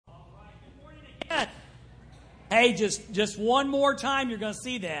Hey, just one more time you're going to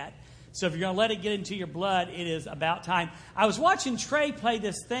see that. So if you're going to let it get into your blood, it is about time. I was watching Trey play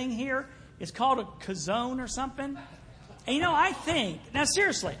this thing here. It's called a kazone or something. And I think, now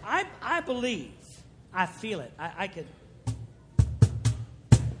seriously, I believe, I feel it. I could.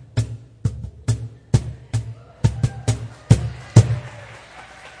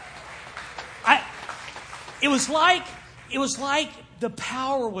 It was like the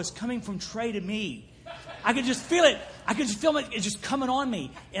power was coming from Trey to me. I could just feel it. I could just feel it just coming on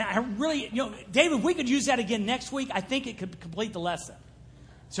me. And I really, David, if we could use that again next week, I think it could complete the lesson.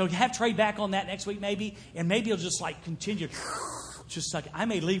 So have Trey back on that next week maybe, and maybe it'll just like continue. Just like, I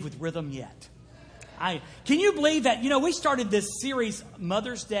may leave with rhythm yet. Can you believe that, we started this series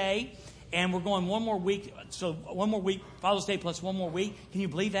Mother's Day, and we're going one more week. So one more week, Father's Day plus one more week. Can you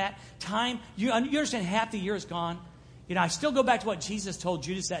believe that? Time, you understand half the year is gone. I still go back to what Jesus told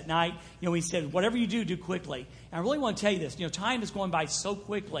Judas that night. He said, whatever you do quickly. And I really want to tell you this. Time is going by so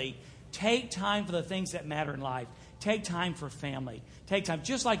quickly. Take time for the things that matter in life. Take time for family. Take time.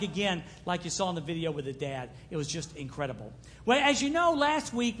 Just like you saw in the video with the dad. It was just incredible. Well, as you know,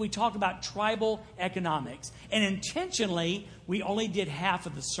 last week we talked about tribal economics. And intentionally, we only did half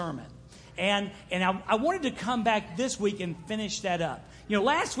of the sermon. And I wanted to come back this week and finish that up.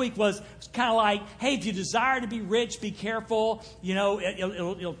 Last week was kind of like, hey, if you desire to be rich, be careful.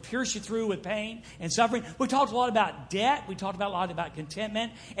 It'll pierce you through with pain and suffering. We talked a lot about debt. We talked a lot about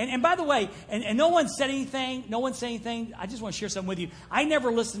contentment. And by the way, and no one said anything. No one said anything. I just want to share something with you. I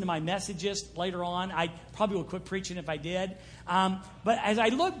never listened to my messages later on. I probably would quit preaching if I did. But as I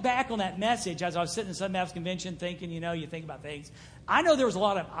look back on that message, as I was sitting in Southern Baptist Convention thinking, you think about things. I know there was a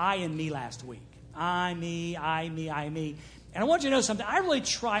lot of I and me last week. I, me. And I want you to know something. I really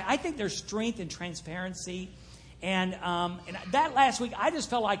try. I think there's strength in transparency. And that last week, I just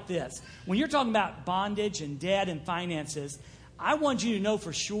felt like this. When you're talking about bondage and debt and finances, I want you to know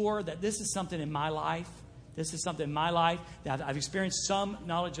for sure that this is something in my life. This is something in my life that I've experienced some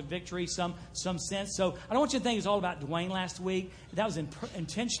knowledge of victory, some sense. So I don't want you to think it's all about Dwayne last week. That was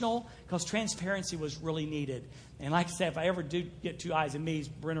intentional because transparency was really needed. And like I said, if I ever do get two eyes in me,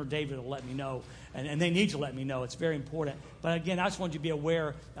 Brent or David will let me know. And they need to let me know. It's very important. But again, I just want you to be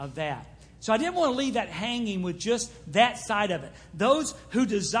aware of that. So I didn't want to leave that hanging with just that side of it. Those who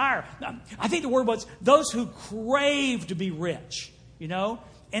desire. I think the word was those who crave to be rich.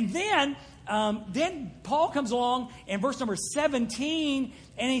 And then Paul comes along in verse number 17,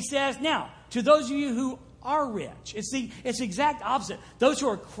 and he says, now, to those of you who are rich. It's the exact opposite. Those who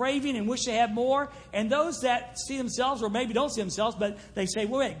are craving and wish they have more, and those that see themselves, or maybe don't see themselves, but they say,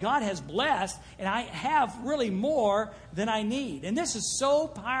 wait, God has blessed, and I have really more than I need. And this is so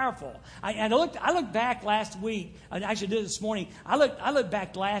powerful. I looked back last week. I actually did it this morning. I looked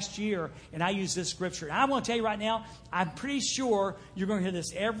back last year, and I used this scripture. And I want to tell you right now, I'm pretty sure you're going to hear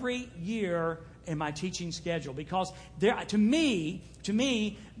this every year in my teaching schedule, because to me,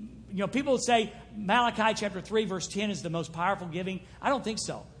 people would say Malachi chapter 3 verse 10 is the most powerful giving. I don't think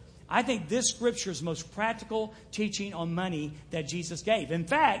so. I think this scripture is the most practical teaching on money that Jesus gave. In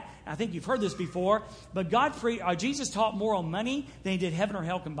fact, I think you've heard this before, but Jesus taught more on money than he did heaven or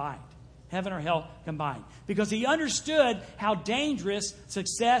hell combined. Heaven or hell combined. Because he understood how dangerous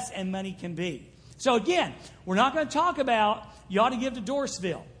success and money can be. So again, we're not going to talk about you ought to give to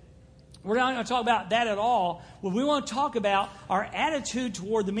Dorrisville. We're not going to talk about that at all. What we want to talk about our attitude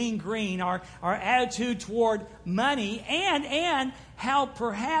toward the mean green, our attitude toward money, and how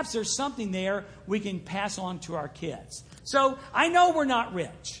perhaps there's something there we can pass on to our kids. So I know we're not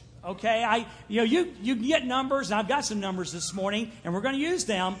rich. Okay, you can get numbers, and I've got some numbers this morning, and we're going to use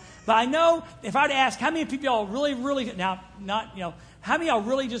them. But I know if I'd ask how many people y'all really how many of y'all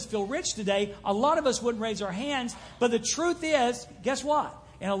really just feel rich today, a lot of us wouldn't raise our hands. But the truth is, guess what?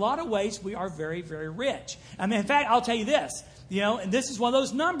 In a lot of ways, we are very, very rich. I mean, in fact, I'll tell you this, and this is one of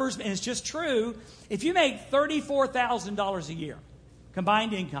those numbers, and it's just true. If you make $34,000 a year,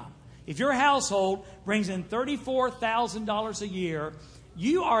 combined income, if your household brings in $34,000 a year,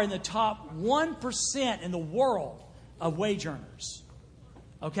 you are in the top 1% in the world of wage earners.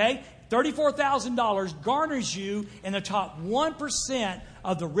 Okay? $34,000 garners you in the top 1%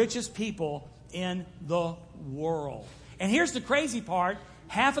 of the richest people in the world. And here's the crazy part.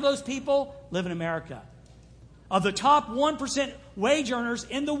 Half of those people live in America. Of the top 1% wage earners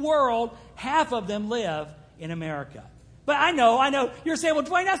in the world, half of them live in America. But I know. You're saying, well,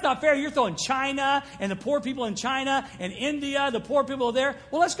 Dwayne, that's not fair. You're throwing China and the poor people in China and India, the poor people there.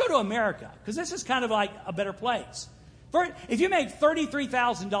 Well, let's go to America, because this is kind of like a better place. If you make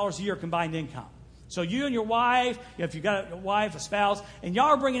 $33,000 a year combined income, so you and your wife, if you've got a wife, a spouse, and y'all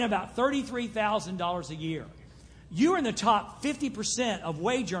are bringing in about $33,000 a year. you are in the top 50% of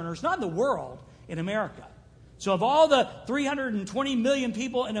wage earners, not in the world, in America. So of all the 320 million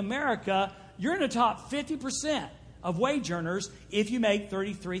people in America, you're in the top 50% of wage earners if you make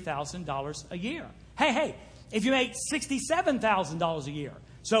 $33,000 a year. Hey, if you make $67,000 a year,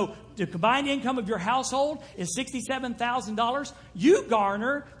 so the combined income of your household is $67,000, you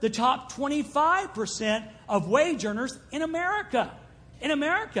garner the top 25% of wage earners in America. In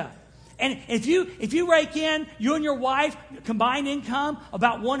America. And if you rake in, you and your wife, combined income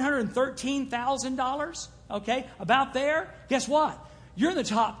about $113,000, okay, about there, guess what? You're in the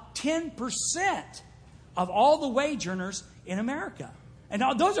top 10% of all the wage earners in America. And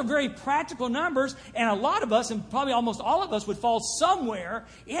those are very practical numbers, and a lot of us, and probably almost all of us, would fall somewhere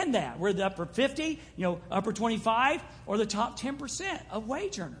in that. We're the upper 50, upper 25, or the top 10% of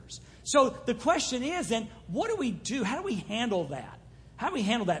wage earners. So the question is then, what do we do? How do we handle that? How do we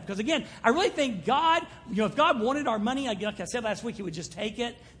handle that? Because again, I really think God, if God wanted our money, like I said last week, He would just take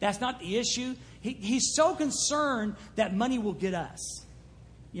it. That's not the issue. He's so concerned that money will get us.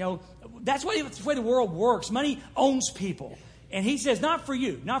 That's the way the world works. Money owns people. And He says, not for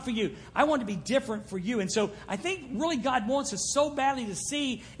you, not for you. I want to be different for you. And so I think really God wants us so badly to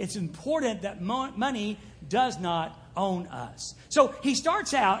see it's important that money does not own us. So he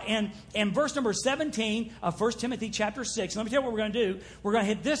starts out in verse number 17 of 1 Timothy chapter 6. Let me tell you what we're going to do. We're going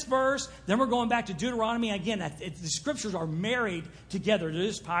to hit this verse, then we're going back to Deuteronomy. Again, the scriptures are married together. They're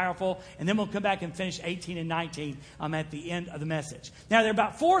just powerful. And then we'll come back and finish 18 and 19 at the end of the message. Now, there are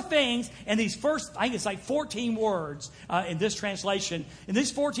about four things in these first, I think it's like 14 words in this translation. In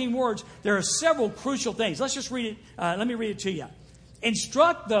these 14 words, there are several crucial things. Let's just read it. Let me read it to you.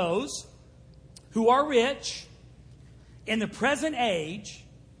 Instruct those who are rich in the present age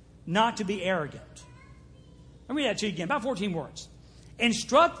not to be arrogant. Let me read that to you again. About 14 words.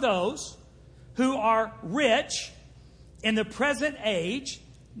 Instruct those who are rich in the present age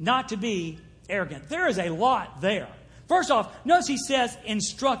not to be arrogant. There is a lot there. First off, notice he says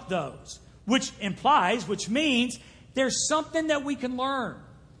instruct those, which means there's something that we can learn.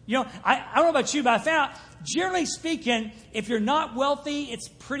 I don't know about you, but I found, generally speaking, if you're not wealthy, it's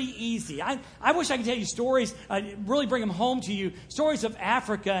pretty easy. I wish I could tell you stories, really bring them home to you, stories of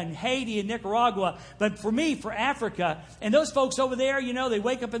Africa and Haiti and Nicaragua. But for me, for Africa, and those folks over there, they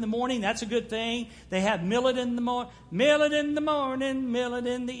wake up in the morning. That's a good thing. They have millet in the morning, millet in the morning, millet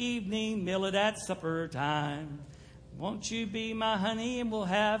in the evening, millet at supper time. Won't you be my honey and we'll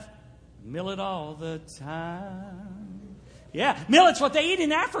have millet all the time. Yeah, millet's what they eat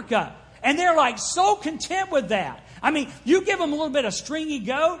in Africa. And they're like so content with that. I mean, you give them a little bit of stringy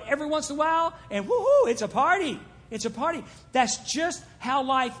goat every once in a while, and woohoo, it's a party. It's a party. That's just how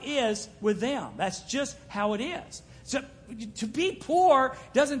life is with them. That's just how it is. So to be poor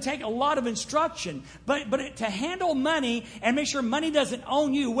doesn't take a lot of instruction. But to handle money and make sure money doesn't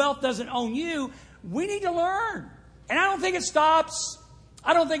own you, wealth doesn't own you, we need to learn. And I don't think it stops.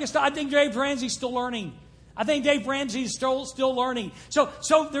 I think Dave Ramsey's still learning. I think Dave Ramsey is still learning. So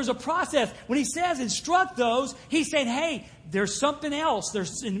there's a process. When he says instruct those, he's saying, hey, there's something else.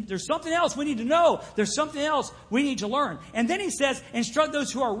 There's something else we need to know. There's something else we need to learn. And then he says instruct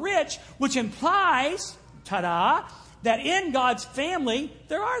those who are rich, which implies, that in God's family,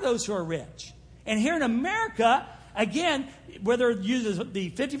 there are those who are rich. And here in America, again, whether it uses the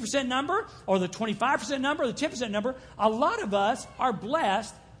 50% number or the 25% number or the 10% number, a lot of us are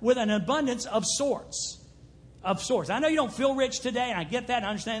blessed with an abundance of sorts. I know you don't feel rich today, and I get that, and I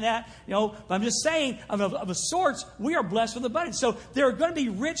understand that, but I'm just saying, of a sorts, we are blessed with abundance. So there are going to be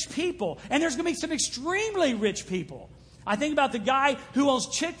rich people, and there's going to be some extremely rich people. I think about the guy who owns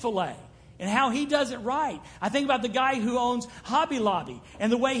Chick-fil-A and how he does it right. I think about the guy who owns Hobby Lobby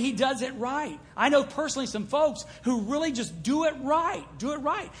and the way he does it right. I know personally some folks who really just do it right.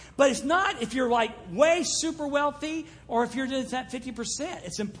 But it's not if you're like way super wealthy or if you're just at 50%.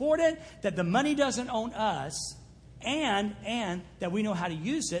 It's important that the money doesn't own us and that we know how to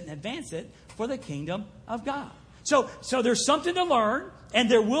use it and advance it for the kingdom of God. So there's something to learn, and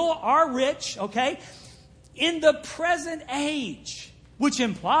there are rich, okay, in the present age, which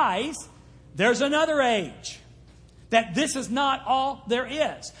implies there's another age. That this is not all there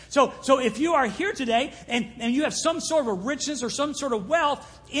is. So if you are here today and you have some sort of a richness or some sort of wealth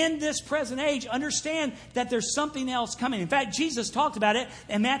in this present age, understand that there's something else coming. In fact, Jesus talked about it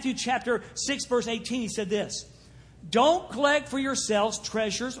in Matthew chapter 6, verse 18. He said this, don't collect for yourselves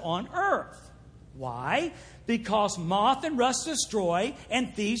treasures on earth. Why? Because moth and rust destroy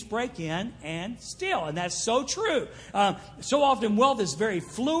and thieves break in and steal. And that's so true. So often wealth is very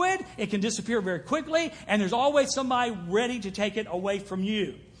fluid. It can disappear very quickly. And there's always somebody ready to take it away from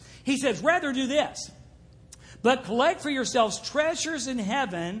you. He says, rather do this. But collect for yourselves treasures in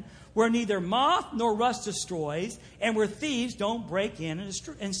heaven where neither moth nor rust destroys and where thieves don't break in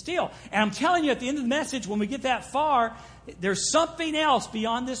and steal. And I'm telling you, at the end of the message, when we get that far, there's something else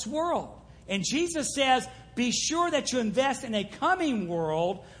beyond this world. And Jesus says, be sure that you invest in a coming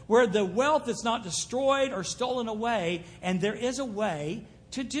world where the wealth is not destroyed or stolen away. And there is a way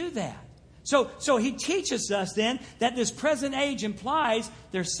to do that. So he teaches us then that this present age implies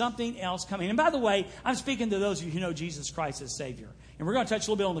there's something else coming. And by the way, I'm speaking to those of you who know Jesus Christ as Savior. And we're going to touch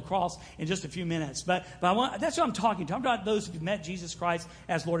a little bit on the cross in just a few minutes. But that's what I'm talking to. I'm talking about those who have met Jesus Christ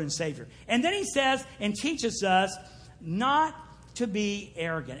as Lord and Savior. And then he says and teaches us not to be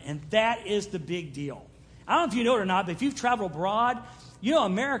arrogant. And that is the big deal. I don't know if you know it or not, but if you've traveled abroad, you know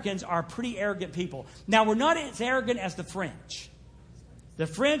Americans are pretty arrogant people. Now, we're not as arrogant as the French. The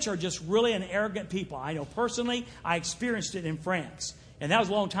French are just really an arrogant people. I know personally, I experienced it in France. And that was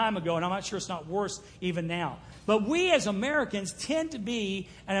a long time ago, and I'm not sure it's not worse even now. But we as Americans tend to be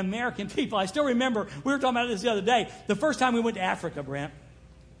an American people. I still remember, we were talking about this the other day, the first time we went to Africa, Brent.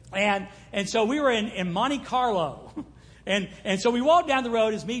 And so we were in Monte Carlo. And so we walked down the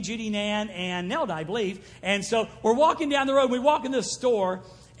road. It's me, Judy, Nan, and Nelda, I believe. And so we're walking down the road. We walk in this store.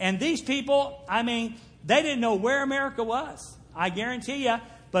 And these people, I mean, they didn't know where America was. I guarantee you.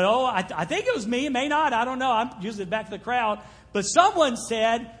 But, I think it was me. It may not. I don't know. I'm usually back of the crowd. But someone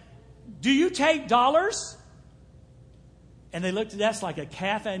said, do you take dollars? And they looked at us like a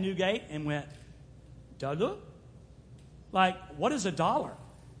calf at a new gate and went, dollar? Like, what is a dollar?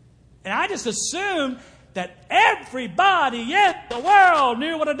 And I just assumed that everybody in the world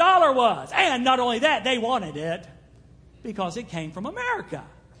knew what a dollar was. And not only that, they wanted it because it came from America.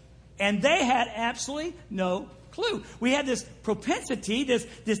 And they had absolutely no clue. We had this propensity, this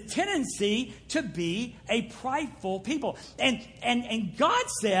tendency to be a prideful people. And God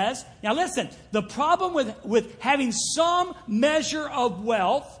says, now listen, the problem with having some measure of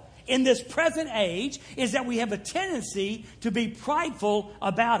wealth in this present age is that we have a tendency to be prideful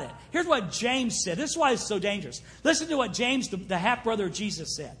about it. Here's what James said. This is why it's so dangerous. Listen to what James, the half-brother of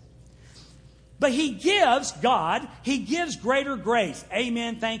Jesus, said. But he gives greater grace.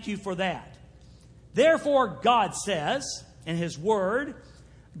 Amen. Thank you for that. Therefore, God says in his word,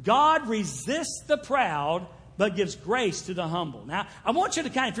 God resists the proud, but gives grace to the humble. Now, I want you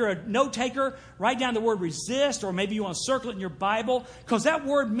to if you're a note taker, write down the word resist, or maybe you want to circle it in your Bible, because that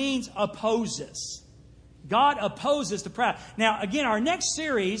word means opposes. God opposes the proud. Now, again, our next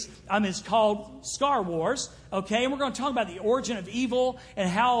series is called Scar Wars, okay? And we're going to talk about the origin of evil and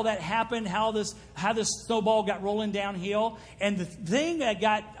how that happened, how this snowball got rolling downhill. And the thing that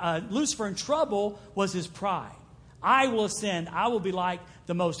got Lucifer in trouble was his pride. I will ascend. I will be like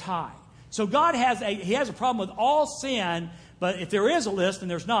the Most High. So God has a problem with all sin, but if there is a list,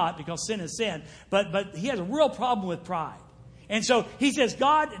 and there's not, because sin is sin, but he has a real problem with pride. And so he says,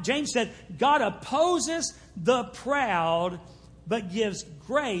 James said, God opposes the proud, but gives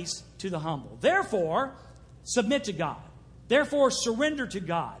grace to the humble. Therefore, submit to God. Therefore, surrender to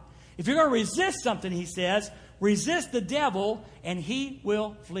God. If you're going to resist something, he says, resist the devil, and he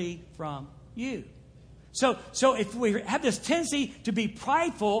will flee from you. So if we have this tendency to be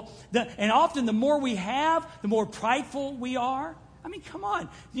prideful, and often the more we have, the more prideful we are. I mean, come on.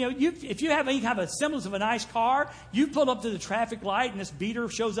 If you have any kind of a semblance of a nice car, you pull up to the traffic light and this beater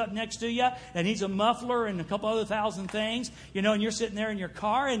shows up next to you and he's a muffler and a couple other thousand things, and you're sitting there in your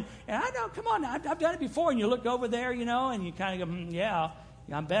car and I know, come on, I've done it before. And you look over there, and you kind of go, yeah,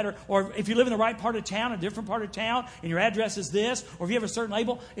 I'm better. Or if you live in the right part of town, a different part of town, and your address is this, or if you have a certain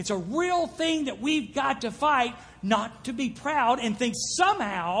label, it's a real thing that we've got to fight not to be proud and think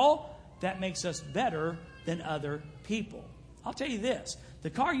somehow that makes us better than other people. I'll tell you this,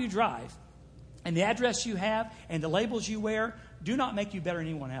 the car you drive and the address you have and the labels you wear do not make you better than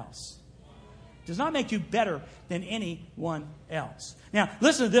anyone else. It does not make you better than anyone else. Now,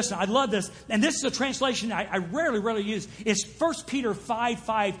 listen to this. I love this. And this is a translation I rarely use. It's 1 Peter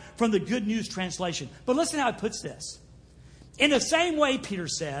 5:5 from the Good News translation. But listen how it puts this. In the same way, Peter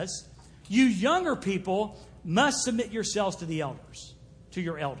says, you younger people must submit yourselves to the elders, to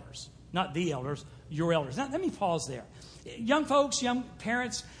your elders. Not the elders, your elders. Now, let me pause there. Young folks, young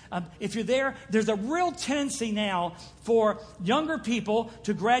parents, if you're there, there's a real tendency now for younger people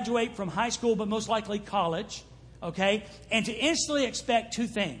to graduate from high school, but most likely college, okay, and to instantly expect two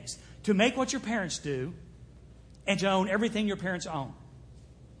things: to make what your parents do and to own everything your parents own.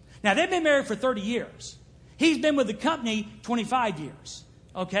 Now, they've been married for 30 years. He's been with the company 25 years,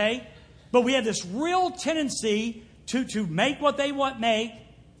 okay? But we have this real tendency to make what they want make,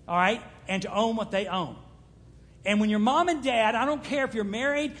 all right, and to own what they own. And when your mom and dad, I don't care if you're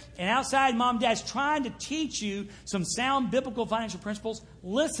married and outside mom and dad's trying to teach you some sound biblical financial principles,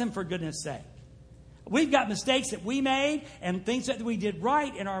 listen for goodness sake. We've got mistakes that we made and things that we did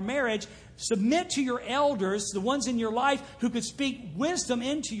right in our marriage. Submit to your elders, the ones in your life who could speak wisdom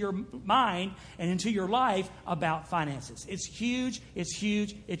into your mind and into your life about finances. It's huge, it's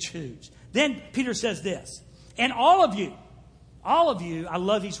huge, it's huge. Then Peter says this, and all of you, I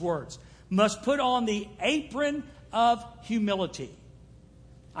love these words, must put on the apron of humility.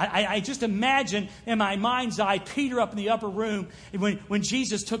 I just imagine in my mind's eye Peter up in the upper room when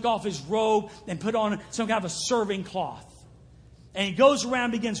Jesus took off his robe and put on some kind of a serving cloth. And he goes around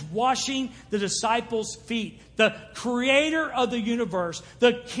and begins washing the disciples' feet. The creator of the universe,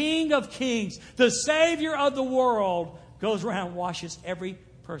 the King of kings, the Savior of the world, goes around and washes every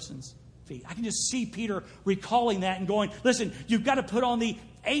person's feet. I can just see Peter recalling that and going, listen, you've got to put on the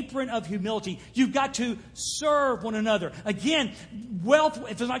apron of humility. You've got to serve one another. Again, wealth,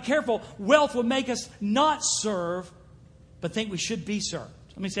 if we're not careful, wealth will make us not serve, but think we should be served.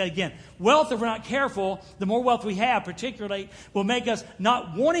 Let me say it again. Wealth, if we're not careful, the more wealth we have, particularly, will make us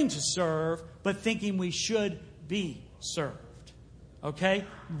not wanting to serve, but thinking we should be served. Okay?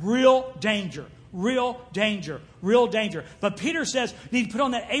 Real danger. Real danger. Real danger. But Peter says you need to put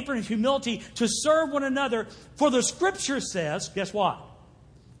on that apron of humility to serve one another. For the Scripture says, guess what?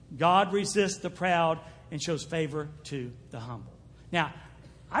 God resists the proud and shows favor to the humble. Now,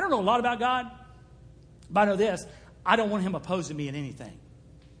 I don't know a lot about God, but I know this. I don't want Him opposing me in anything.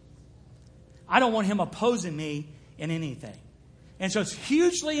 I don't want Him opposing me in anything. And so it's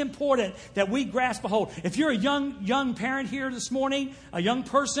hugely important that we grasp a hold. If you're a young parent here this morning, a young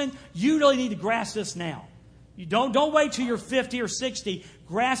person, you really need to grasp this now. You don't wait till you're 50 or 60.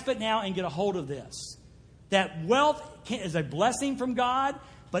 Grasp it now and get a hold of this. That wealth is a blessing from God,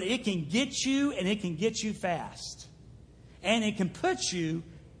 but it can get you and it can get you fast. And it can put you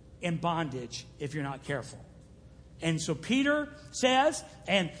in bondage if you're not careful. And so Peter says,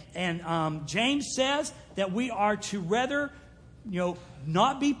 and James says that we are to rather,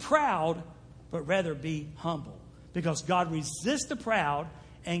 not be proud, but rather be humble. Because God resists the proud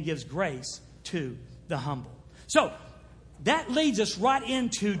and gives grace to the humble. So that leads us right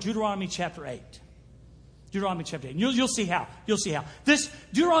into Deuteronomy chapter 8. Deuteronomy chapter 8. You'll see how. You'll see how. This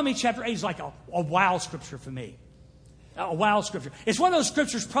Deuteronomy chapter 8 is like a wow scripture for me. A wild scripture. It's one of those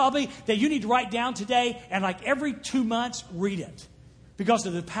scriptures probably that you need to write down today and like every 2 months read it. Because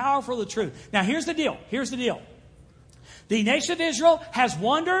of the power of the truth. Now here's the deal. Here's the deal. The nation of Israel has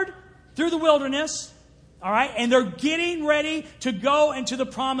wandered through the wilderness. All right. And they're getting ready to go into the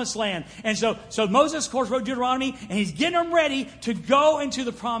promised land. And so Moses, of course, wrote Deuteronomy and he's getting them ready to go into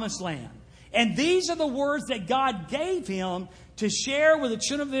the promised land. And these are the words that God gave him to share with the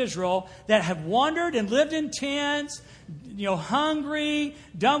children of Israel that have wandered and lived in tents, hungry,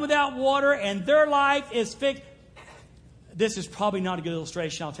 done without water, and their life is fixed. This is probably not a good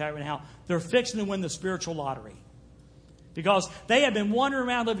illustration, I'll tell you right now. They're fixing to win the spiritual lottery. Because they have been wandering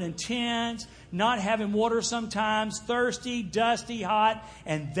around living in tents, not having water sometimes, thirsty, dusty, hot,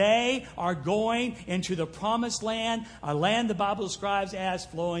 and they are going into the promised land, a land the Bible describes as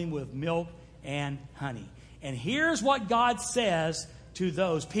flowing with milk and honey. And here's what God says to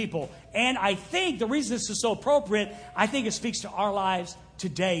those people. And I think the reason this is so appropriate, I think it speaks to our lives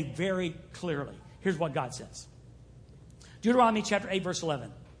today very clearly. Here's what God says. Deuteronomy chapter 8, verse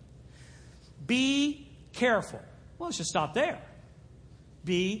 11. Be careful. Well, let's just stop there.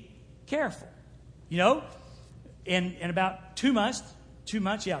 Be careful. In about 2 months, 2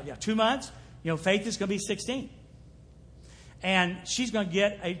 months, 2 months, Faith is going to be 16. And she's going to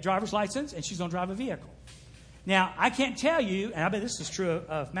get a driver's license and she's going to drive a vehicle. Now, I can't tell you, and I bet this is true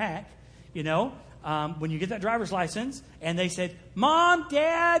of Mac, when you get that driver's license and they said, Mom,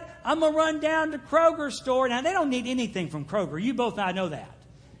 Dad, I'm going to run down to Kroger's store. Now, they don't need anything from Kroger. You both know that.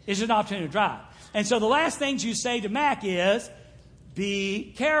 It's an opportunity to drive. And so the last things you say to Mac is,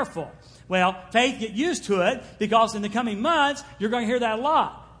 be careful. Well, Faith, get used to it because in the coming months, you're going to hear that a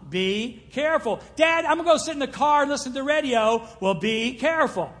lot. Be careful. Dad, I'm going to go sit in the car and listen to the radio. Well, be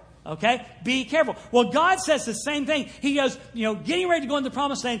careful. Okay? Be careful. Well, God says the same thing. He goes, getting ready to go into the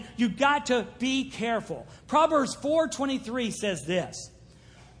promised land, you've got to be careful. Proverbs 4:23 says this.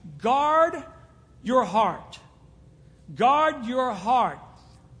 Guard your heart. Guard your heart.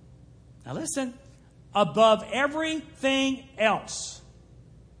 Now listen. Above everything else.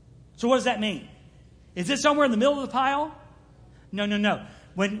 So what does that mean? Is it somewhere in the middle of the pile? No.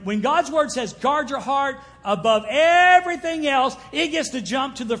 When God's word says guard your heart above everything else, it gets to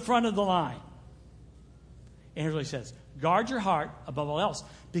jump to the front of the line. And it really says, guard your heart above all else,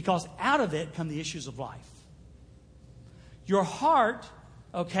 because out of it come the issues of life. Your heart,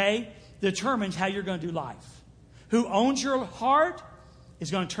 okay, determines how you're going to do life. Who owns your heart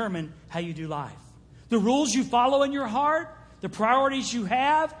is going to determine how you do life. The rules you follow in your heart, the priorities you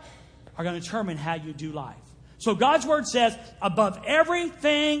have, are going to determine how you do life. So God's Word says, above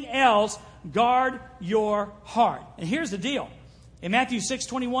everything else, guard your heart. And here's the deal. In Matthew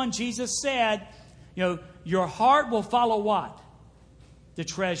 6:21, Jesus said, your heart will follow what? The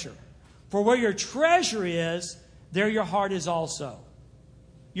treasure. For where your treasure is, there your heart is also.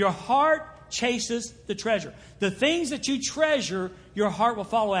 Your heart chases the treasure. The things that you treasure, your heart will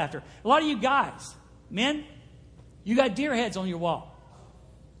follow after. A lot of you guys, men, you got deer heads on your wall.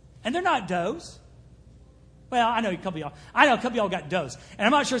 And they're not does. Well, I know a couple of y'all got does. And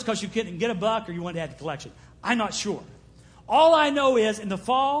I'm not sure it's because you couldn't get a buck or you wanted to have the collection. I'm not sure. All I know is in the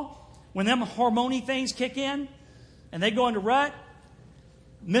fall, when them hormone things kick in and they go into rut,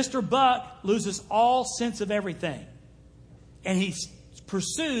 Mr. Buck loses all sense of everything. And he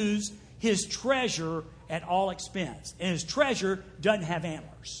pursues his treasure at all expense. And his treasure doesn't have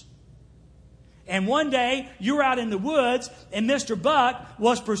antlers. And one day, you were out in the woods, and Mr. Buck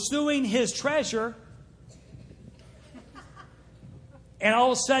was pursuing his treasure. And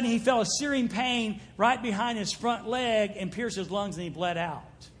all of a sudden, he felt a searing pain right behind his front leg and pierced his lungs, and he bled out.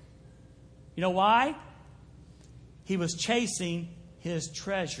 You know why? He was chasing his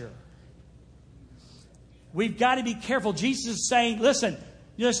treasure. We've got to be careful. Jesus is saying, listen,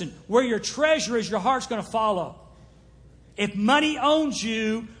 where your treasure is, your heart's going to follow. If money owns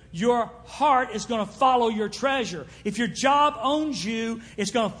you, your heart is going to follow your treasure. If your job owns you,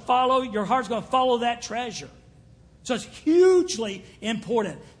 your heart's going to follow that treasure. So it's hugely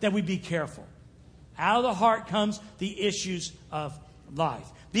important that we be careful. Out of the heart comes the issues of life.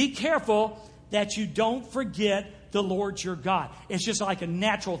 Be careful that you don't forget the Lord your God. It's just like a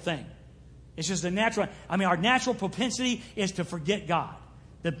natural thing. It's just a natural. Our natural propensity is to forget God.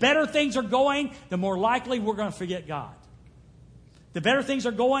 The better things are going, the more likely we're going to forget God. The better things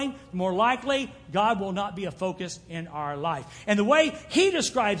are going, the more likely God will not be a focus in our life. And the way he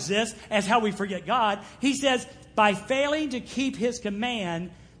describes this as how we forget God, he says, by failing to keep his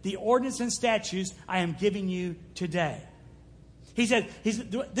command, the ordinance and statutes I am giving you today. He said,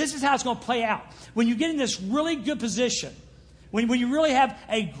 this is how it's going to play out. When you get in this really good position, when you really have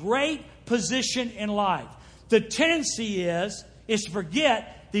a great position in life, the tendency is to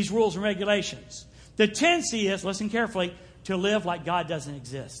forget these rules and regulations. The tendency is, listen carefully, to live like God doesn't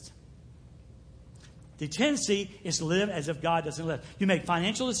exist. The tendency is to live as if God doesn't live. You make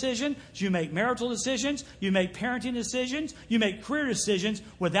financial decisions, you make marital decisions, you make parenting decisions, you make career decisions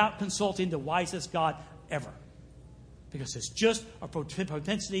without consulting the wisest God ever. Because it's just a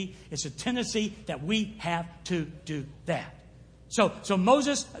propensity, it's a tendency that we have to do that. So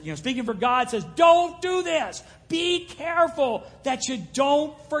Moses, speaking for God, says, don't do this. Be careful that you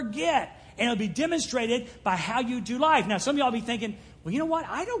don't forget. And it'll be demonstrated by how you do life. Now, some of y'all will be thinking, well, you know what?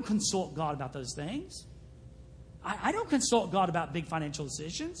 I don't consult God about those things. I don't consult God about big financial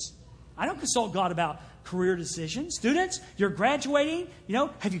decisions. I don't consult God about career decisions. Students, you're graduating.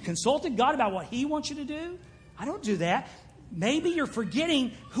 Have you consulted God about what He wants you to do? I don't do that. Maybe you're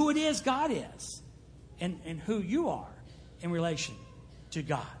forgetting who it is God is and who you are in relation to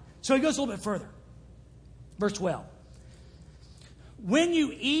God. So he goes a little bit further. Verse 12. When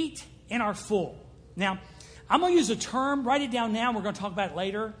you eat and are full. Now, I'm going to use a term. Write it down now. We're going to talk about it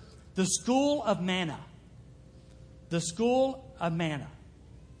later. The school of manna. The school of manna.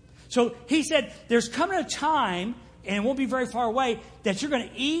 So he said, there's coming a time, and it won't be very far away, that you're going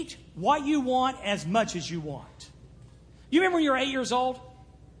to eat what you want as much as you want. You remember when you were 8 years old?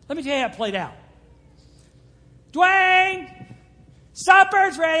 Let me tell you how it played out. Dwayne,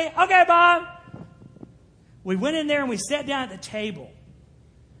 supper's ready. Okay, Mom. We went in there and we sat down at the table.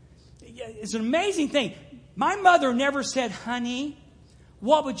 It's an amazing thing. My mother never said, honey,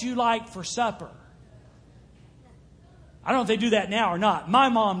 what would you like for supper? I don't know if they do that now or not. My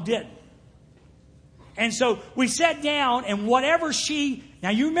mom didn't. And so we sat down and whatever now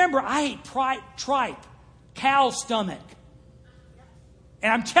you remember I ate tripe, cow stomach.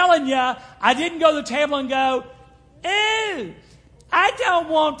 And I'm telling you, I didn't go to the table and go, ew, I don't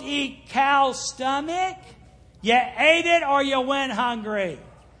want to eat cow stomach. You ate it or you went hungry.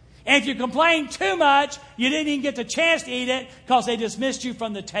 And if you complained too much, you didn't even get the chance to eat it because they dismissed you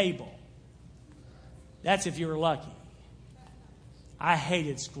from the table. That's if you were lucky. I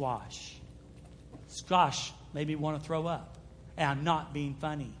hated squash. Squash made me want to throw up. And I'm not being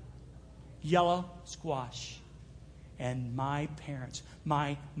funny. Yellow squash. And my parents,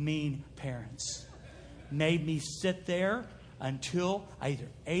 my mean parents, made me sit there until I either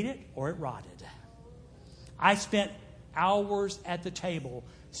ate it or it rotted. I spent hours at the table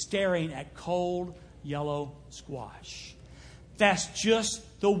staring at cold yellow squash. That's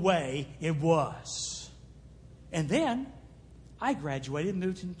just the way it was. And then I graduated and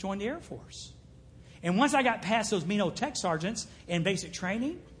moved and joined the Air Force. And once I got past those mean old tech sergeants in basic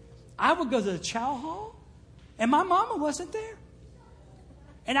training, I would go to the chow hall, and my mama wasn't there.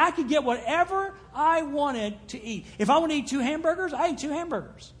 And I could get whatever I wanted to eat. If I wanted to eat 2 hamburgers, I ate 2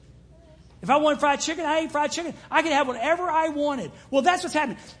 hamburgers. If I wanted fried chicken, I ate fried chicken. I could have whatever I wanted. Well, that's what's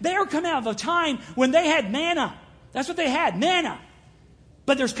happening. They are coming out of a time when they had manna. That's what they had, manna.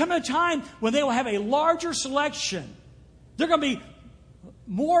 But there's coming a time when they will have a larger selection. They're going to be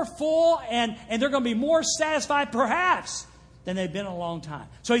more full and they're going to be more satisfied, perhaps, than they've been in a long time.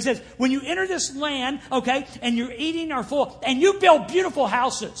 So he says, when you enter this land, okay, and you're eating or full, and you build beautiful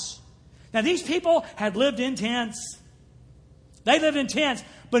houses. Now, these people had lived in tents. They lived in tents.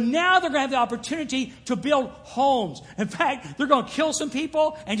 But now they're going to have the opportunity to build homes. In fact, they're going to kill some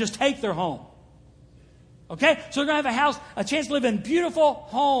people and just take their home. Okay? So they're going to have a chance to live in beautiful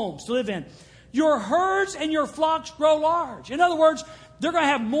homes to live in. Your herds and your flocks grow large. In other words, they're going to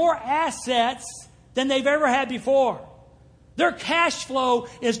have more assets than they've ever had before. Their cash flow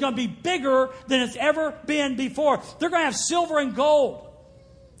is going to be bigger than it's ever been before. They're going to have silver and gold.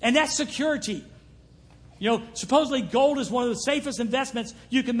 And that's security. You know, supposedly gold is one of the safest investments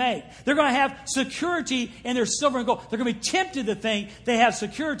you can make. They're going to have security in their silver and gold. They're going to be tempted to think they have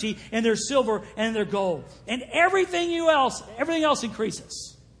security in their silver and their gold. And everything else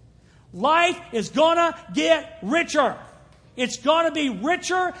increases. Life is going to get richer. It's going to be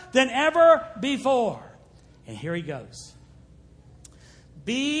richer than ever before. And here he goes.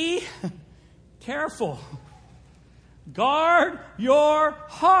 Be careful. Guard your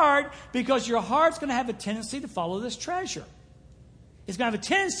heart, because your heart's going to have a tendency to follow this treasure. It's going to have a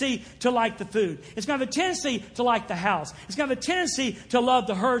tendency to like the food. It's going to have a tendency to like the house. It's going to have a tendency to love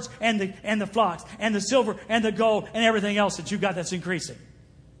the herds and the flocks and the silver and the gold and everything else that you got that's increasing.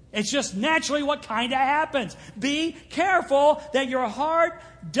 It's just naturally what kind of happens. Be careful that your heart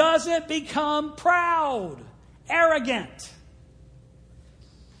doesn't become proud, arrogant,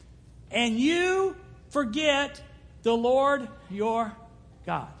 and you forget the Lord your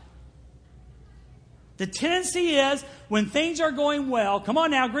God. The tendency is when things are going well, come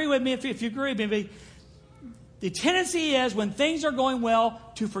on now, agree with me if you agree with me. The tendency is when things are going well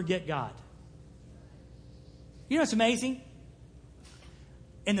to forget God. You know what's amazing?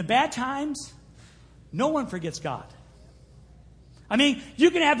 In the bad times, no one forgets God. I mean, you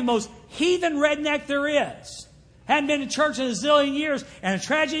can have the most heathen redneck there is. Hadn't been to church in a zillion years, and a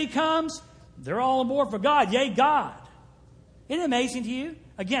tragedy comes, they're all on board for God. Yay, God. Isn't it amazing to you?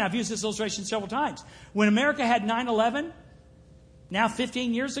 Again, I've used this illustration several times. When America had 9/11, now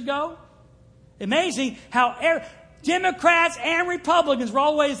 15 years ago, amazing how Democrats and Republicans were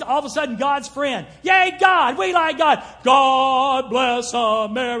always all of a sudden God's friend. Yay, God. We like God. God bless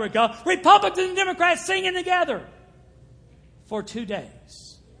America. Republicans and Democrats singing together for 2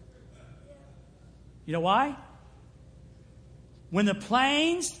 days. You know why? When the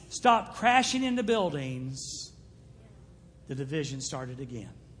planes stopped crashing into buildings, the division started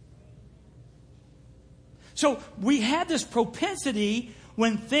again. So we have this propensity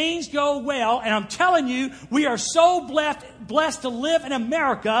when things go well, and I'm telling you, we are so blessed to live in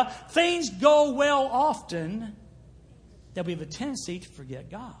America, things go well often, that we have a tendency to forget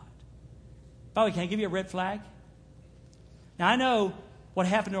God. By the way, can I give you a red flag? Now, I know what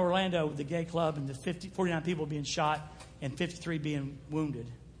happened in Orlando with the gay club and the 49 people being shot and 53 being wounded.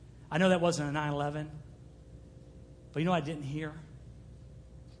 I know that wasn't a 9/11. But you know what I didn't hear?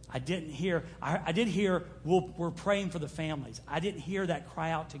 I did hear we're praying for the families. I didn't hear that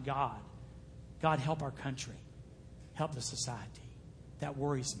cry out to God. God, help our country. Help the society. That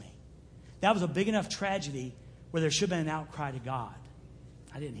worries me. That was a big enough tragedy where there should have been an outcry to God.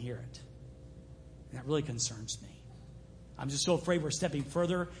 I didn't hear it. And that really concerns me. I'm just so afraid we're stepping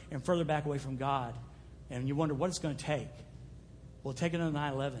further and further back away from God. And you wonder what it's going to take. Will it take another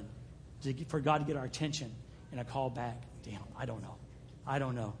 9/11 for God to get our attention and a call back to Him? I don't know.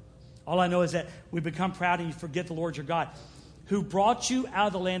 All I know is that we become proud and you forget the Lord your God, who brought you out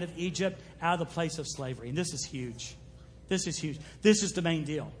of the land of Egypt, out of the place of slavery. And this is huge. This is huge. This is the main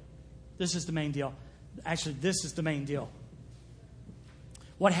deal. Actually, this is the main deal.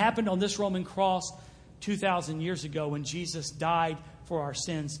 What happened on this Roman cross 2,000 years ago when Jesus died for our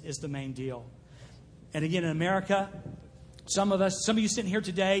sins is the main deal. And again, in America, some of you sitting here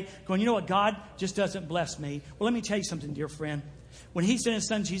today going, you know what, God just doesn't bless me. Well, let me tell you something, dear friend. When He sent His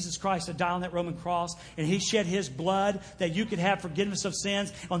Son, Jesus Christ, to die on that Roman cross, and He shed His blood that you could have forgiveness of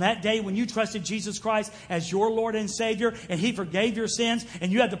sins, on that day when you trusted Jesus Christ as your Lord and Savior, and He forgave your sins,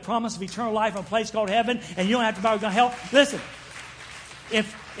 and you had the promise of eternal life in a place called heaven, and you don't have to bow down hell. Listen,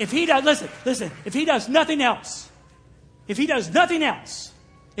 if He does, listen, if He does nothing else, if He does nothing else,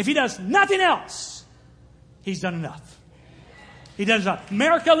 He's done enough. He does not.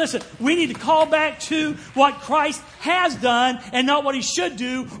 America, listen, we need to call back to what Christ has done and not what He should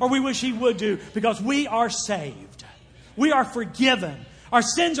do or we wish He would do, because we are saved. We are forgiven. Our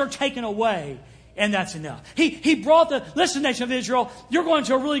sins are taken away, and that's enough. He brought listen, nation of Israel, you're going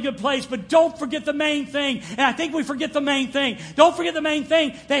to a really good place, but don't forget the main thing. And I think we forget the main thing. Don't forget the main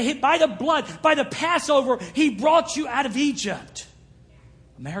thing, that by the blood, by the Passover, He brought you out of Egypt.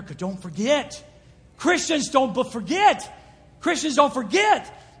 America, don't forget. Christians, don't forget. Christians, don't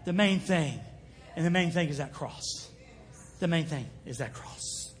forget the main thing. And the main thing is that cross. The main thing is that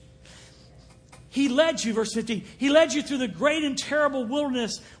cross. He led you, verse 15, He led you through the great and terrible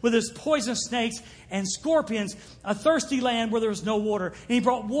wilderness with His poisonous snakes and scorpions, a thirsty land where there was no water. And He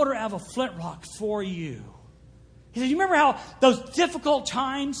brought water out of a flint rock for you. He said, you remember how those difficult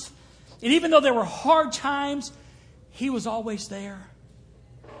times, and even though there were hard times, He was always there.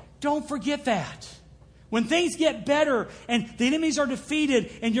 Don't forget that. When things get better and the enemies are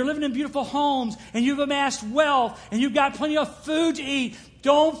defeated and you're living in beautiful homes and you've amassed wealth and you've got plenty of food to eat,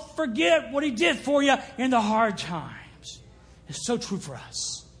 don't forget what He did for you in the hard times. It's so true for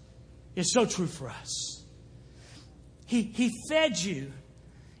us. It's so true for us. He fed you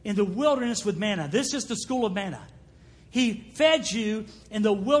in the wilderness with manna. This is the school of manna. He fed you in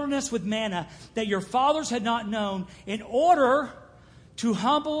the wilderness with manna that your fathers had not known, in order to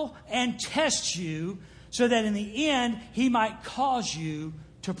humble and test you, so that in the end, He might cause you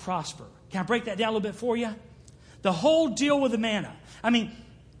to prosper. Can I break that down a little bit for you? The whole deal with the manna. I mean,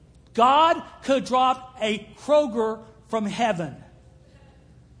 God could drop a Kroger from heaven.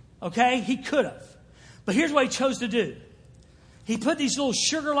 Okay? He could have. But here's what He chose to do. He put these little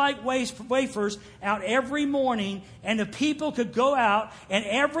sugar-like wafers out every morning, and the people could go out, and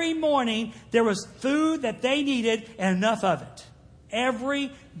every morning there was food that they needed and enough of it.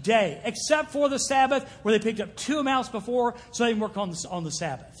 Every day, except for the Sabbath, where they picked up 2 amounts before so they can work on the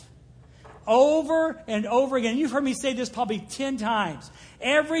Sabbath. Over and over again. You've heard me say this probably 10 times.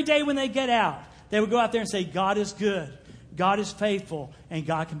 Every day when they get out, they would go out there and say, God is good, God is faithful, and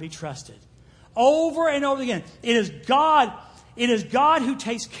God can be trusted. Over and over again. It is God who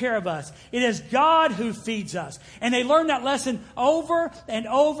takes care of us. It is God who feeds us. And they learned that lesson over and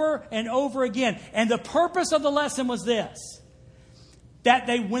over and over again. And the purpose of the lesson was this: that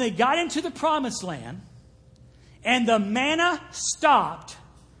when they got into the promised land and the manna stopped,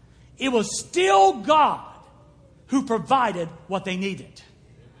 it was still God who provided what they needed.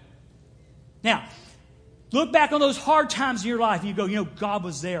 Now, look back on those hard times in your life and you go, God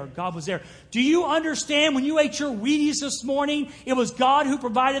was there. God was there. Do you understand when you ate your Wheaties this morning, it was God who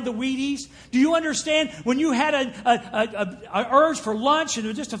provided the Wheaties? Do you understand when you had an urge for lunch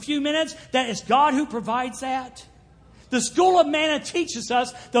in just a few minutes, that it's God who provides that? The school of manna teaches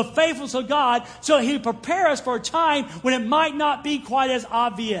us the faithfulness of God so that He prepare us for a time when it might not be quite as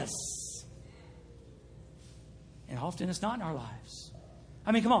obvious. And often it's not in our lives.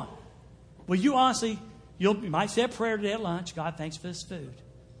 I mean, come on. Well, you honestly, you might say a prayer today at lunch, God, thanks for this food.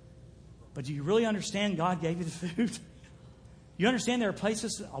 But do you really understand God gave you the food? You understand there are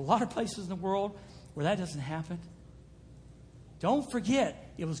a lot of places in the world where that doesn't happen? Don't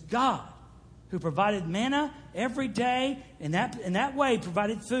forget, it was God who provided manna every day, and in that way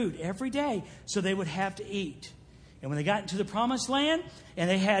provided food every day so they would have to eat. And when they got into the promised land and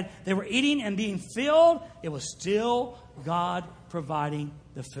they were eating and being filled, it was still God providing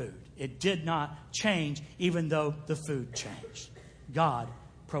the food. It did not change, even though the food changed. God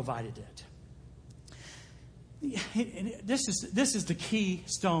provided it. This is the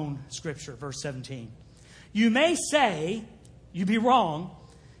keystone scripture, verse 17. You may say, you'd be wrong,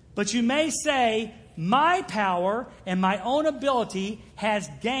 but you may say, my power and my own ability has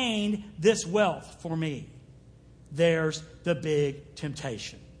gained this wealth for me. There's the big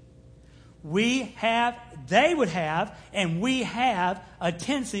temptation. They would have, and we have a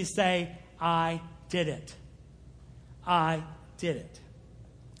tendency to say, I did it. I did it.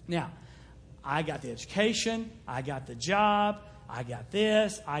 Now, I got the education, I got the job, I got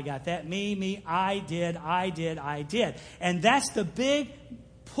this, I got that, me, I did. And that's the big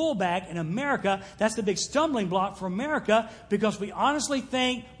pullback in America. That's the big stumbling block for America, because we honestly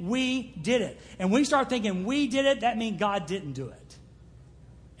think we did it. And when we start thinking we did it, that means God didn't do it.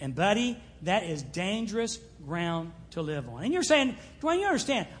 And buddy, that is dangerous ground to live on. And you're saying, Dwayne, you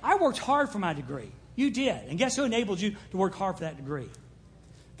understand, I worked hard for my degree. You did. And guess who enabled you to work hard for that degree?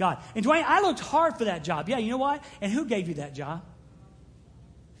 God. And Dwayne, I looked hard for that job. Yeah, you know what? And who gave you that job?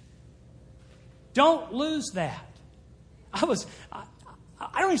 Don't lose that. I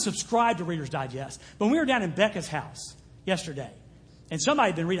don't even subscribe to Reader's Digest, but when we were down in Becca's house yesterday, and somebody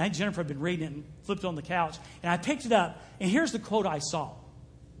had been reading, I think Jennifer had been reading it and flipped it on the couch, and I picked it up, and here's the quote I saw.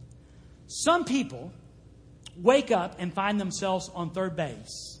 Some people wake up and find themselves on third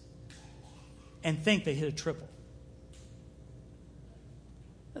base and think they hit a triple.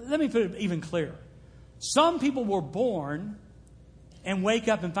 Let me put it even clearer. Some people were born and wake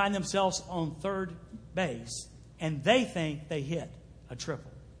up and find themselves on third base, and they think they hit a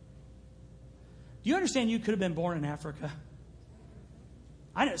triple. Do you understand you could have been born in Africa?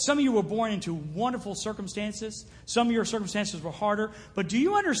 I know some of you were born into wonderful circumstances. Some of your circumstances were harder. But do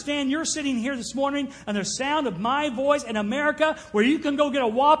you understand you're sitting here this morning and the sound of my voice in America where you can go get a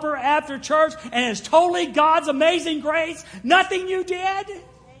Whopper after church and it's totally God's amazing grace? Nothing you did. Amen.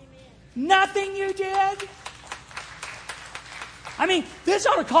 Nothing you did. I mean, this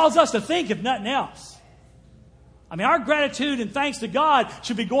ought to cause us to think, if nothing else. I mean, our gratitude and thanks to God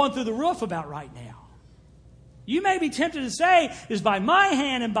should be going through the roof about right now. You may be tempted to say, "Is by my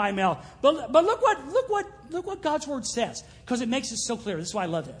hand and by mouth." But look what God's word says, because it makes it so clear. This is why I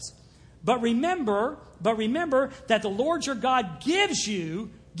love this. But remember that the Lord your God gives you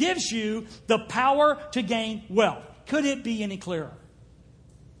the power to gain wealth. Could it be any clearer?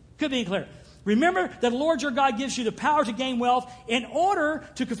 Could be any clearer. Remember that the Lord your God gives you the power to gain wealth in order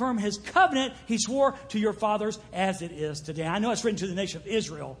to confirm His covenant He swore to your fathers as it is today. I know it's written to the nation of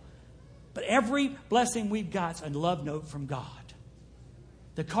Israel, but every blessing we've got is a love note from God.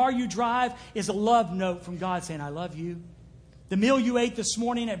 The car you drive is a love note from God saying, "I love you." The meal you ate this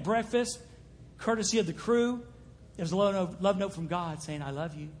morning at breakfast, courtesy of the crew, is a love note from God saying, "I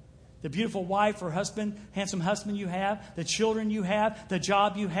love you." The beautiful wife or husband, handsome husband you have, the children you have, the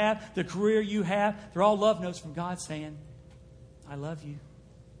job you have, the career you have, they're all love notes from God saying, "I love you."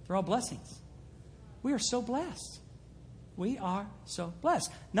 They're all blessings. We are so blessed. We are so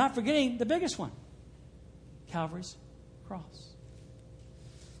blessed. Not forgetting the biggest one, Calvary's cross.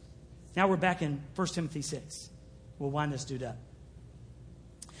 Now we're back in 1 Timothy 6. We'll wind this dude up.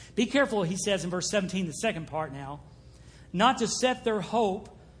 Be careful, he says in verse 17, the second part now, not to set their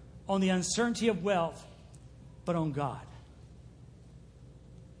hope on the uncertainty of wealth, but on God.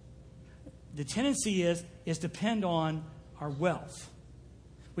 The tendency is depend on our wealth.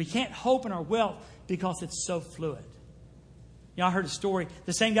 We can't hope in our wealth because it's so fluid. You know, I heard a story.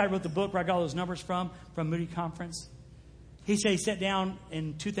 The same guy who wrote the book where I got all those numbers from Moody Conference. He said he sat down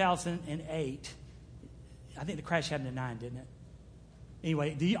in 2008. I think the crash happened in 2009, didn't it?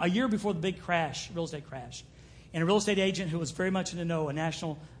 Anyway, a year before the big crash, real estate crash. And a real estate agent who was very much in the know, a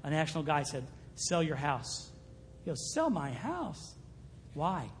national guy, said, "Sell your house." He goes, "Sell my house?"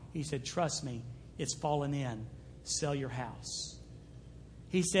 "Why?" He said, "Trust me, it's fallen in. Sell your house."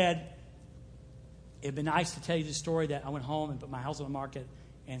 He said, "It'd been nice to tell you the story that I went home and put my house on the market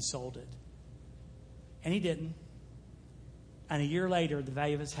and sold it." And he didn't. And a year later, the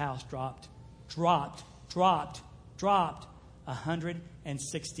value of his house dropped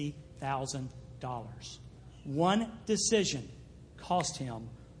 $160,000. One decision cost him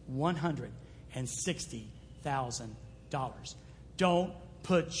 $160,000. Don't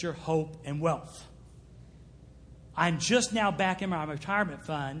put your hope in wealth. I'm just now back in my retirement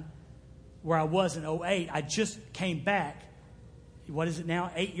fund where I was in 2008. I just came back. What is it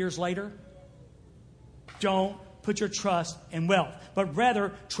now? 8 years later? Don't put your trust in wealth, but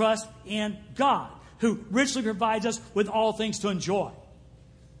rather trust in God, who richly provides us with all things to enjoy.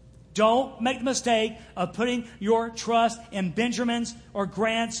 Don't make the mistake of putting your trust in Benjamins or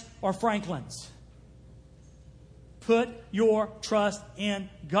Grants or Franklins. Put your trust in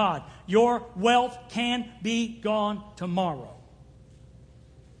God. Your wealth can be gone tomorrow.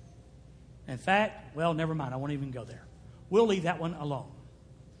 In fact, well, never mind. I won't even go there. We'll leave that one alone.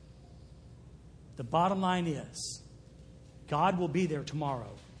 The bottom line is, God will be there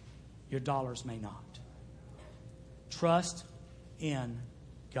tomorrow. Your dollars may not. Trust in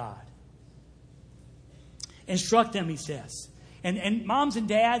God. Instruct them, he says. And moms and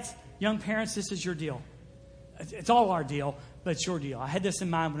dads, young parents, this is your deal. It's all our deal, but it's your deal. I had this in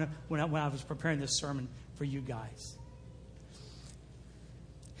mind when I was preparing this sermon for you guys.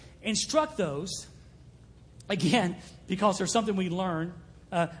 Instruct those, again, because there's something we learn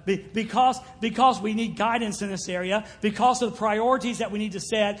Because we need guidance in this area, because of the priorities that we need to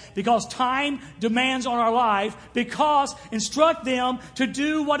set, because time demands on our life, because instruct them to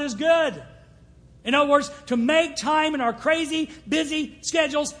do what is good. In other words, to make time in our crazy, busy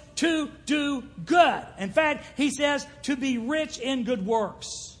schedules to do good. In fact, he says to be rich in good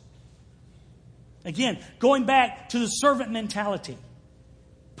works. Again, going back to the servant mentality.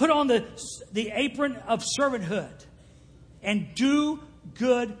 Put on the apron of servanthood and do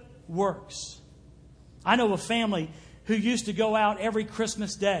good works. I know a family who used to go out every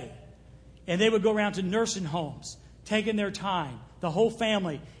Christmas Day, and they would go around to nursing homes, taking their time, the whole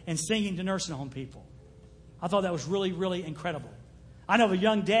family, and singing to nursing home people. I thought that was really, really incredible. I know of a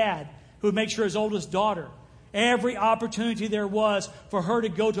young dad who would make sure his oldest daughter, every opportunity there was for her to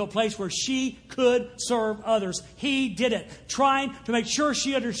go to a place where she could serve others, he did it, trying to make sure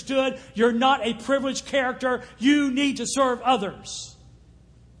she understood you're not a privileged character. You need to serve others.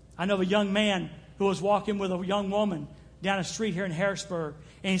 I know of a young man who was walking with a young woman down a street here in Harrisburg,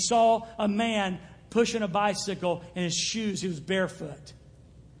 and he saw a man pushing a bicycle in his shoes. He was barefoot.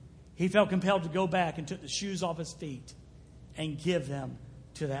 He felt compelled to go back and took the shoes off his feet and give them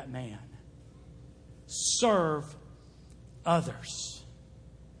to that man. Serve others.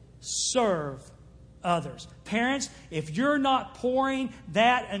 Serve others. Parents, if you're not pouring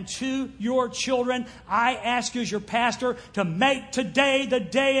that into your children, I ask you as your pastor to make today the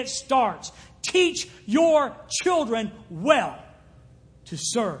day it starts. Teach your children well to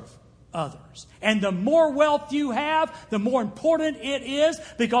serve others. And the more wealth you have, the more important it is,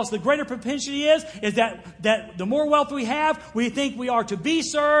 because the greater propensity is that the more wealth we have, we think we are to be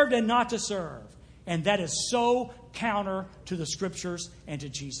served and not to serve. And that is so counter to the Scriptures and to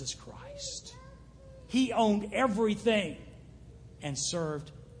Jesus Christ. He owned everything and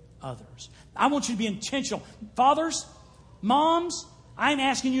served others. I want you to be intentional. Fathers, moms, I'm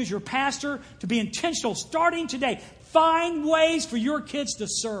asking you as your pastor to be intentional starting today. Find ways for your kids to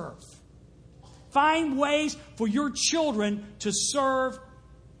serve. Find ways for your children to serve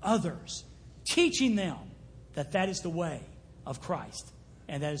others. Teaching them that is the way of Christ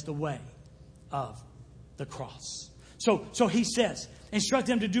and that is the way of the cross. So he says, instruct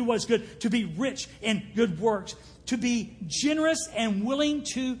them to do what is good, to be rich in good works, to be generous and willing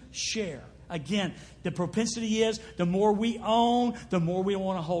to share. Again, the propensity is the more we own, the more we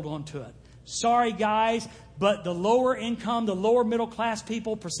want to hold on to it. Sorry, guys, but the lower income, the lower middle class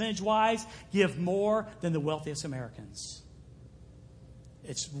people, percentage-wise, give more than the wealthiest Americans.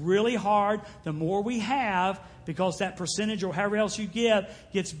 It's really hard. The more we have, because that percentage or however else you give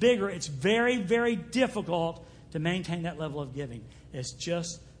gets bigger, it's very, very difficult to maintain that level of giving. It's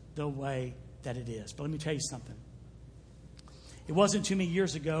just the way that it is. But let me tell you something. It wasn't too many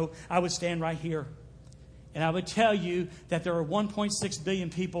years ago, I would stand right here and I would tell you that there are 1.6 billion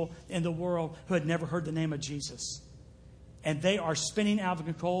people in the world who had never heard the name of Jesus. And they are spinning out of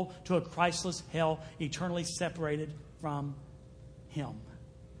control to a Christless hell, eternally separated from Him.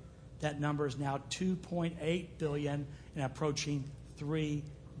 That number is now 2.8 billion and approaching 3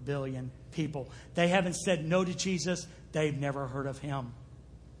 billion people. They haven't said no to Jesus. They've never heard of Him.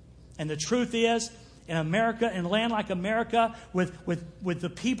 And the truth is, in America, in a land like America, with the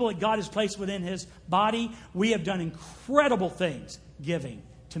people that God has placed within His body, we have done incredible things giving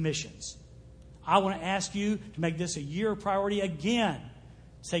to missions. I want to ask you to make this a year of priority again.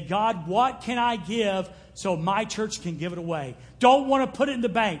 Say, God, what can I give so my church can give it away? Don't want to put it in the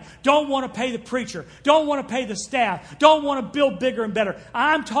bank. Don't want to pay the preacher. Don't want to pay the staff. Don't want to build bigger and better.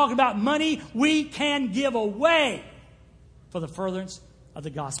 I'm talking about money we can give away for the furtherance of the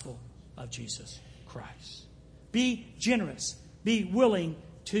gospel of Jesus Christ. Be generous. Be willing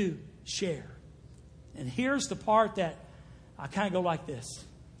to share. And here's the part that I kind of go like this.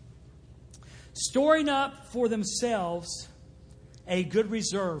 Storing up for themselves a good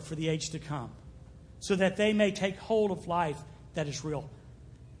reserve for the age to come, so that they may take hold of life that is real.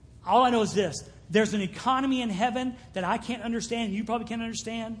 All I know is this. There's an economy in heaven that I can't understand, and you probably can't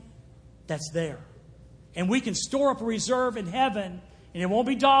understand, that's there. And we can store up a reserve in heaven, and it won't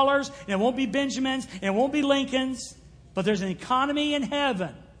be dollars, and it won't be Benjamins, and it won't be Lincolns, but there's an economy in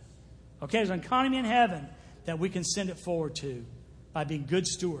heaven. Okay, there's an economy in heaven that we can send it forward to by being good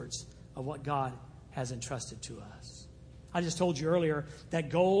stewards of what God has entrusted to us. I just told you earlier that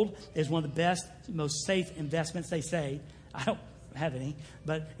gold is one of the best, most safe investments, they say. I don't have any.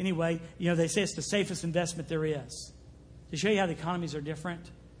 But anyway, they say it's the safest investment there is. To show you how the economies are different,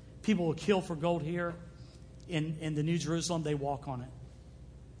 people will kill for gold here. In the New Jerusalem, they walk on it.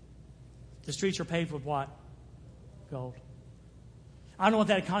 The streets are paved with what? Gold. I don't know what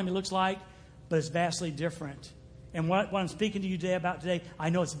that economy looks like, but it's vastly different And what I'm speaking to you today, I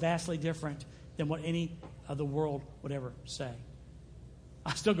know it's vastly different than what any of the world would ever say.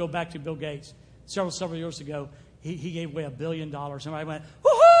 I still go back to Bill Gates. Several years ago, he gave away $1 billion. Somebody went,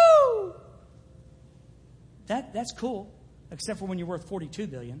 woohoo! That's cool, except for when you're worth $42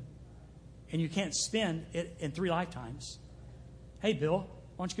 billion and you can't spend it in 3 lifetimes. Hey, Bill,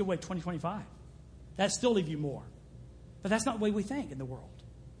 why don't you give away 2025? That'd still leave you more. But that's not the way we think in the world.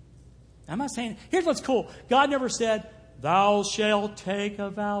 I'm not saying, here's what's cool. God never said, thou shalt take a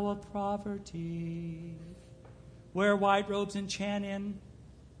vow of poverty, wear white robes and chant in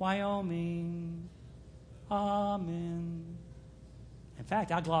Wyoming. Amen. In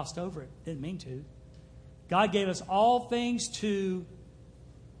fact, I glossed over it. Didn't mean to. God gave us all things to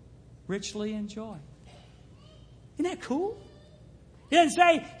richly enjoy. Isn't that cool? He didn't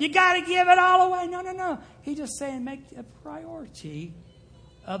say, you got to give it all away. No. He just saying, make a priority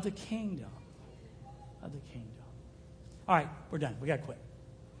of the kingdom. Of the kingdom. All right, we're done. We got to quit.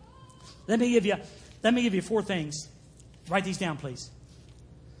 Let me give you 4 things. Write these down, please.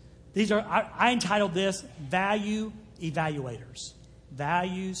 These are, I entitled this Value Evaluators.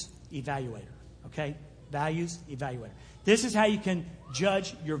 Values Evaluator. Okay? Values Evaluator. This is how you can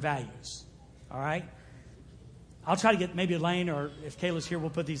judge your values. All right? I'll try to get maybe Elaine, or if Kayla's here, we'll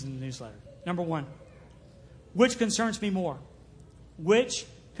put these in the newsletter. Number 1, which concerns me more? Which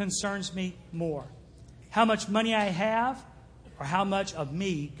concerns me more? How much money I have, or how much of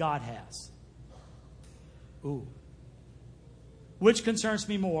me God has? Ooh. Which concerns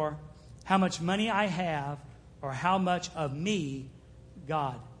me more? How much money I have, or how much of me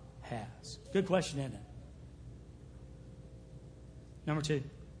God has? Good question, isn't it? Number 2.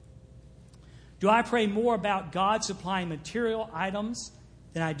 Do I pray more about God supplying material items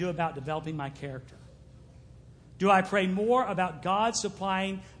than I do about developing my character? Do I pray more about God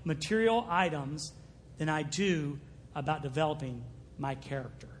supplying material items than I do about developing my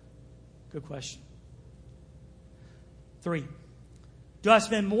character? Good question. 3. Do I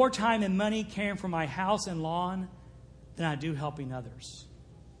spend more time and money caring for my house and lawn than I do helping others?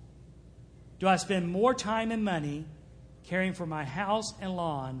 Do I spend more time and money caring for my house and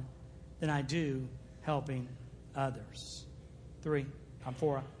lawn than I do helping others?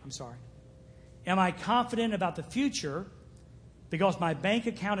 4, I'm sorry. Am I confident about the future because my bank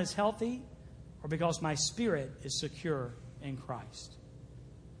account is healthy, or because my spirit is secure in Christ?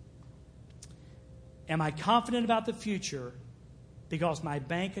 Am I confident about the future because my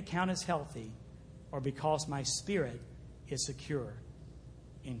bank account is healthy, or because my spirit is secure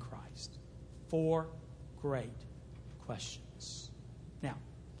in Christ? 4 great questions. Now,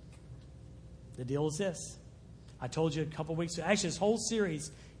 the deal is this. I told you a couple weeks ago. Actually, this whole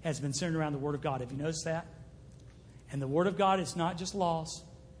series has been centered around the Word of God. Have you noticed that? And the Word of God is not just laws.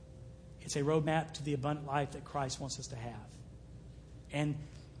 It's a roadmap to the abundant life that Christ wants us to have. And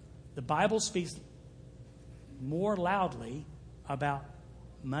the Bible speaks more loudly about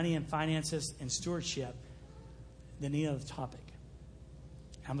money and finances and stewardship than any other topic.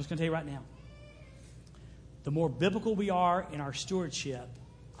 I'm just going to tell you right now. The more biblical we are in our stewardship,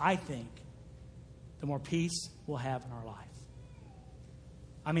 I think, the more peace we'll have in our life.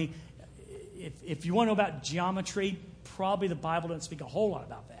 I mean, if you want to know about geometry, probably the Bible doesn't speak a whole lot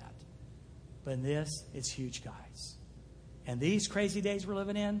about that. But in this, it's huge, guys. And these crazy days we're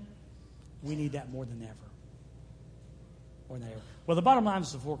living in, we need that more than ever. More than ever. Well, the bottom line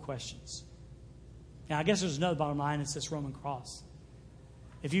is the 4 questions. Now, I guess there's another bottom line. It's this Roman cross.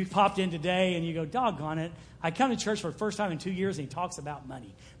 If you popped in today and you go, doggone it, I come to church for the first time in 2 years and he talks about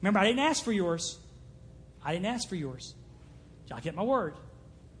money. Remember, I didn't ask for yours. Y'all get my word.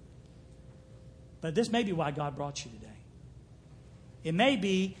 But this may be why God brought you today. It may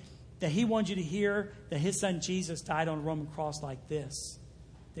be that he wanted you to hear that his son Jesus died on a Roman cross like this,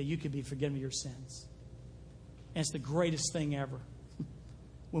 that you could be forgiven of your sins. And it's the greatest thing ever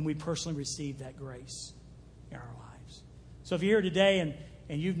when we personally receive that grace in our lives. So if you're here today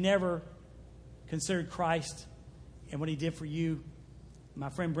and you've never considered Christ and what he did for you, my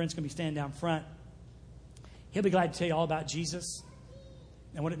friend Brent's going to be standing down front. He'll be glad to tell you all about Jesus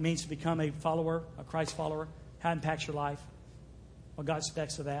and what it means to become a follower, a Christ follower, how it impacts your life, what God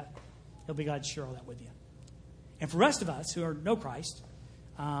expects of that. He'll be glad to share all that with you. And for the rest of us who know Christ,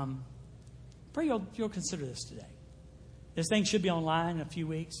 pray you'll consider this today. This thing should be online in a few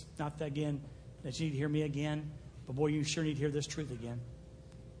weeks. Not that, again, that you need to hear me again, but boy, you sure need to hear this truth again.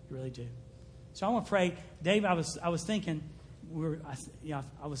 You really do. So I want to pray. Dave, I was thinking,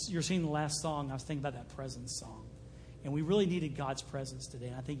 you're singing the last song. I was thinking about that presence song. And we really needed God's presence today,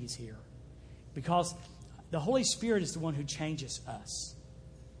 and I think he's here. Because the Holy Spirit is the one who changes us.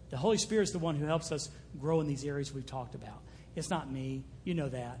 The Holy Spirit is the one who helps us grow in these areas we've talked about. It's not me. You know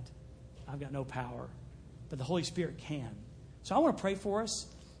that. I've got no power. But the Holy Spirit can. So I want to pray for us.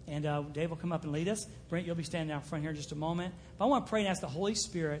 And Dave will come up and lead us. Brent, you'll be standing out front here in just a moment. But I want to pray and ask the Holy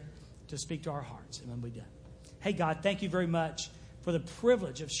Spirit to speak to our hearts. And then we'll be done. Hey, God, thank you very much for the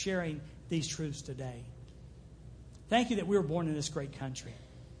privilege of sharing these truths today. Thank you that we were born in this great country.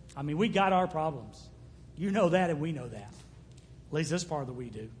 I mean, we got our problems. You know that and we know that. At least this part of we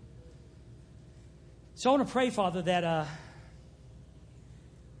do. So I want to pray, Father, that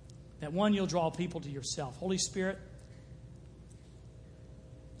one, you'll draw people to yourself. Holy Spirit,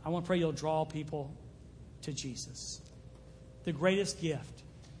 I want to pray you'll draw people to Jesus. The greatest gift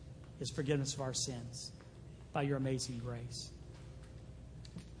is forgiveness of our sins by your amazing grace.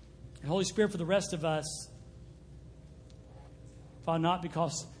 And Holy Spirit, for the rest of us, Father, not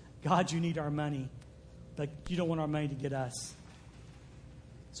because, God, you need our money, but you don't want our money to get us.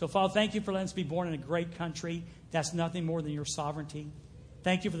 So, Father, thank you for letting us be born in a great country. That's nothing more than your sovereignty.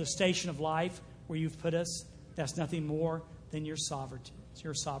 Thank you for the station of life where you've put us. That's nothing more than your sovereignty. It's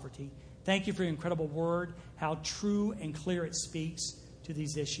your sovereignty. Thank you for your incredible word, how true and clear it speaks to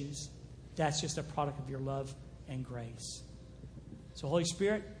these issues. That's just a product of your love and grace. So, Holy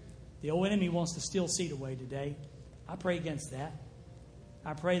Spirit, the old enemy wants to steal seed away today. I pray against that.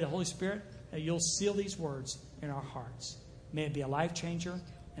 I pray, the Holy Spirit, that you'll seal these words in our hearts. May it be a life changer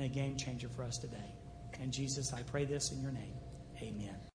and a game changer for us today. And Jesus, I pray this in your name. Amen.